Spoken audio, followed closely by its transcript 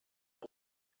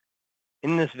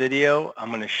In this video, I'm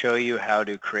going to show you how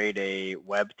to create a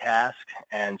web task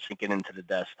and sync it into the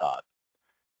desktop.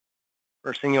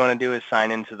 First thing you want to do is sign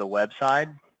into the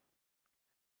website,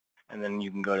 and then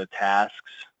you can go to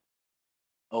Tasks,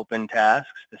 Open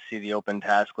Tasks to see the open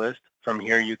task list. From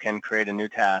here, you can create a new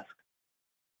task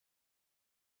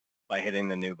by hitting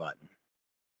the New button.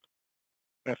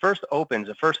 When it first opens,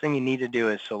 the first thing you need to do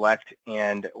is select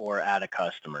and/or add a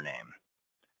customer name.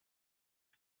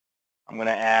 I'm going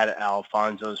to add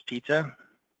Alfonso's Pizza,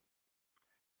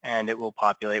 and it will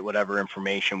populate whatever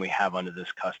information we have under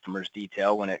this customer's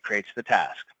detail when it creates the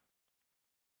task.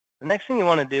 The next thing you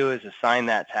want to do is assign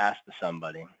that task to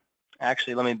somebody.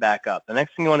 Actually, let me back up. The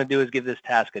next thing you want to do is give this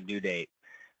task a due date.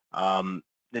 The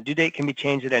due date can be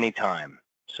changed at any time.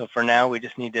 So for now, we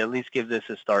just need to at least give this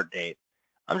a start date.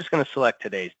 I'm just going to select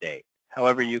today's date.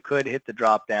 However, you could hit the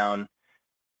drop down,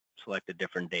 select a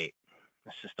different date.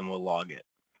 The system will log it.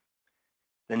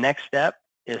 The next step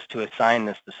is to assign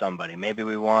this to somebody. Maybe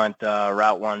we want a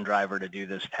Route 1 driver to do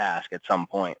this task at some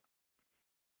point.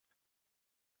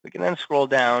 We can then scroll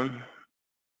down,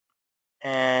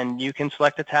 and you can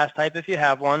select a task type if you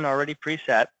have one already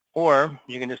preset, or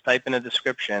you can just type in a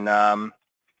description.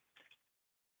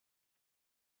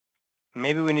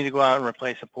 Maybe we need to go out and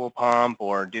replace a pool pump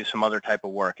or do some other type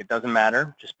of work. It doesn't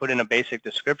matter. Just put in a basic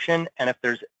description, and if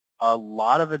there's a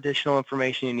lot of additional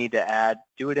information you need to add,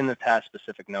 do it in the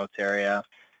task-specific notes area.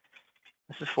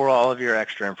 This is for all of your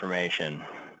extra information.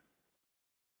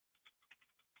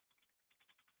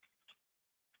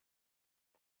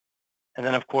 And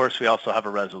then, of course, we also have a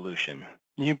resolution.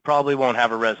 You probably won't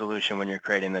have a resolution when you're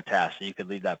creating the task, so you could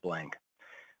leave that blank.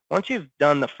 Once you've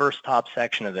done the first top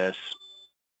section of this,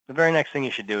 the very next thing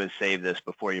you should do is save this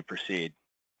before you proceed.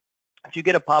 If you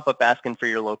get a pop-up asking for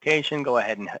your location, go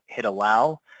ahead and hit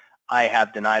Allow. I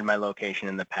have denied my location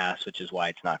in the past, which is why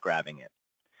it's not grabbing it.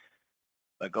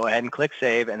 But go ahead and click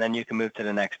Save, and then you can move to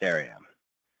the next area.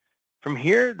 From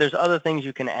here, there's other things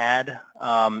you can add.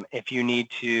 If you need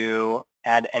to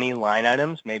add any line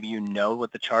items, maybe you know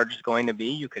what the charge is going to be,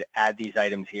 you could add these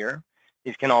items here.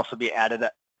 These can also be added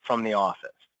from the office.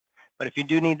 But if you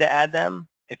do need to add them,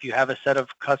 if you have a set of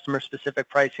customer-specific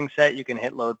pricing set, you can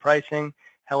hit Load Pricing.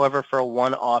 However, for a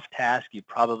one-off task, you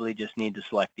probably just need to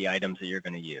select the items that you're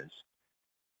going to use.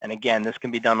 And again, this can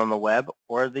be done on the web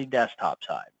or the desktop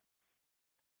side.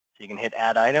 So you can hit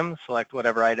Add Item, select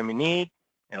whatever item you need.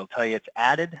 It'll tell you it's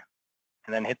added,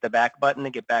 and then hit the back button to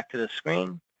get back to the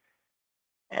screen.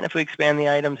 And if we expand the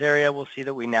items area, we'll see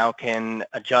that we now can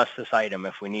adjust this item.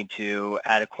 If we need to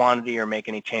add a quantity or make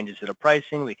any changes to the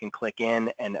pricing, we can click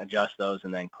in and adjust those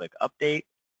and then click Update.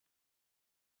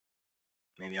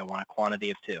 Maybe I want a quantity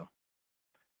of 2.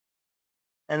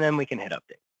 And then we can hit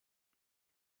Update.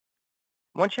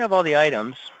 Once you have all the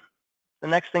items, the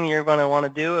next thing you're going to want to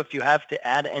do, if you have to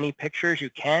add any pictures, you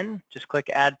can. Just click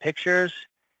Add Pictures.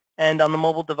 And on the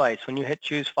mobile device, when you hit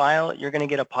Choose File, you're going to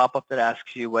get a pop-up that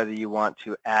asks you whether you want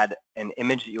to add an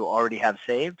image that you already have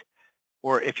saved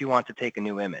or if you want to take a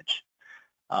new image.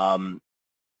 So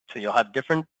you'll have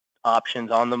different options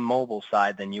on the mobile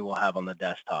side than you will have on the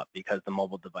desktop because the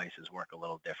mobile devices work a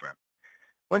little different.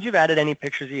 Once you've added any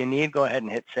pictures that you need, go ahead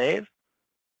and hit Save.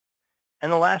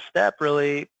 And the last step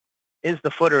really is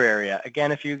the footer area.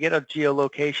 Again, if you get a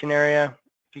geolocation area,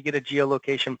 if you get a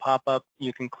geolocation pop-up,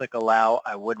 you can click Allow.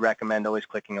 I would recommend always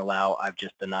clicking Allow. I've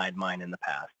just denied mine in the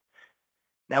past.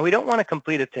 Now, we don't want to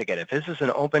complete a ticket. If this is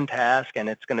an open task and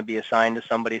it's going to be assigned to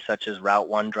somebody such as Route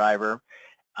 1 driver,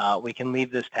 we can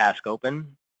leave this task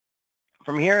open.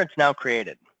 From here, it's now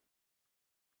created.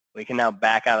 We can now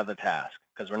back out of the task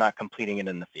because we're not completing it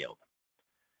in the field.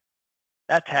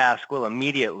 That task will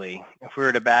immediately, if we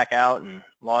were to back out and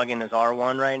log in as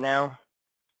R1 right now,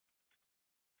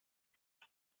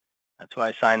 that's who I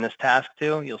assigned this task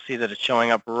to. You'll see that it's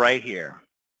showing up right here.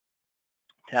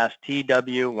 Task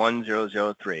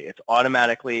TW1003. It's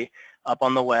automatically up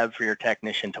on the web for your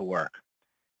technician to work.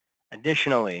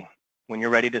 Additionally, when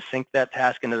you're ready to sync that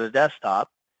task into the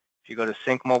desktop, if you go to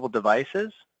Sync Mobile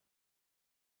Devices,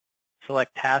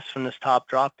 select Tasks from this top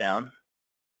drop-down,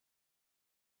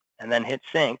 and then hit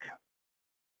Sync.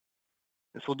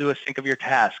 This will do a sync of your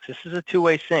tasks. This is a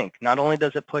two-way sync. Not only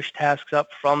does it push tasks up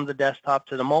from the desktop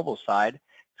to the mobile side,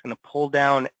 it's going to pull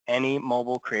down any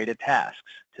mobile created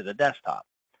tasks to the desktop.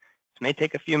 This may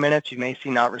take a few minutes. You may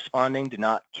see not responding. Do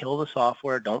not kill the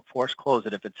software. Don't force close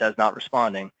it if it says not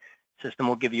responding. The system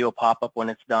will give you a pop-up when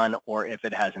it's done or if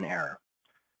it has an error.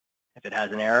 If it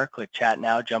has an error, click Chat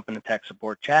Now, jump into Tech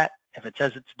Support Chat. If it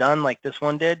says it's done like this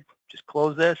one did, just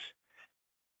close this.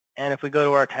 And if we go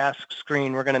to our task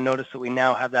screen, we're going to notice that we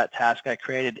now have that task I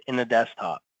created in the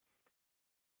desktop.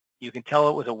 You can tell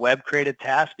it was a web-created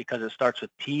task because it starts with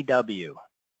TW.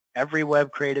 Every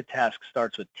web-created task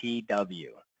starts with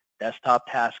TW. Desktop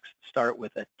tasks start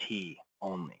with a T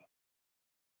only.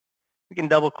 We can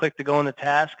double-click to go in the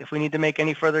task. If we need to make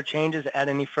any further changes, add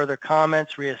any further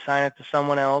comments, reassign it to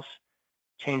someone else,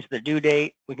 change the due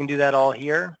date, we can do that all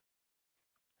here.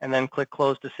 And then click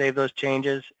Close to save those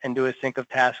changes and do a sync of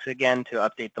tasks again to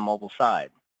update the mobile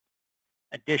side.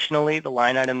 Additionally, the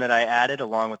line item that I added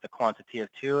along with the quantity of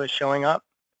 2 is showing up.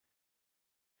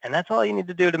 And that's all you need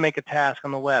to do to make a task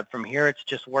on the web. From here, it's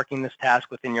just working this task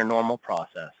within your normal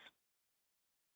process.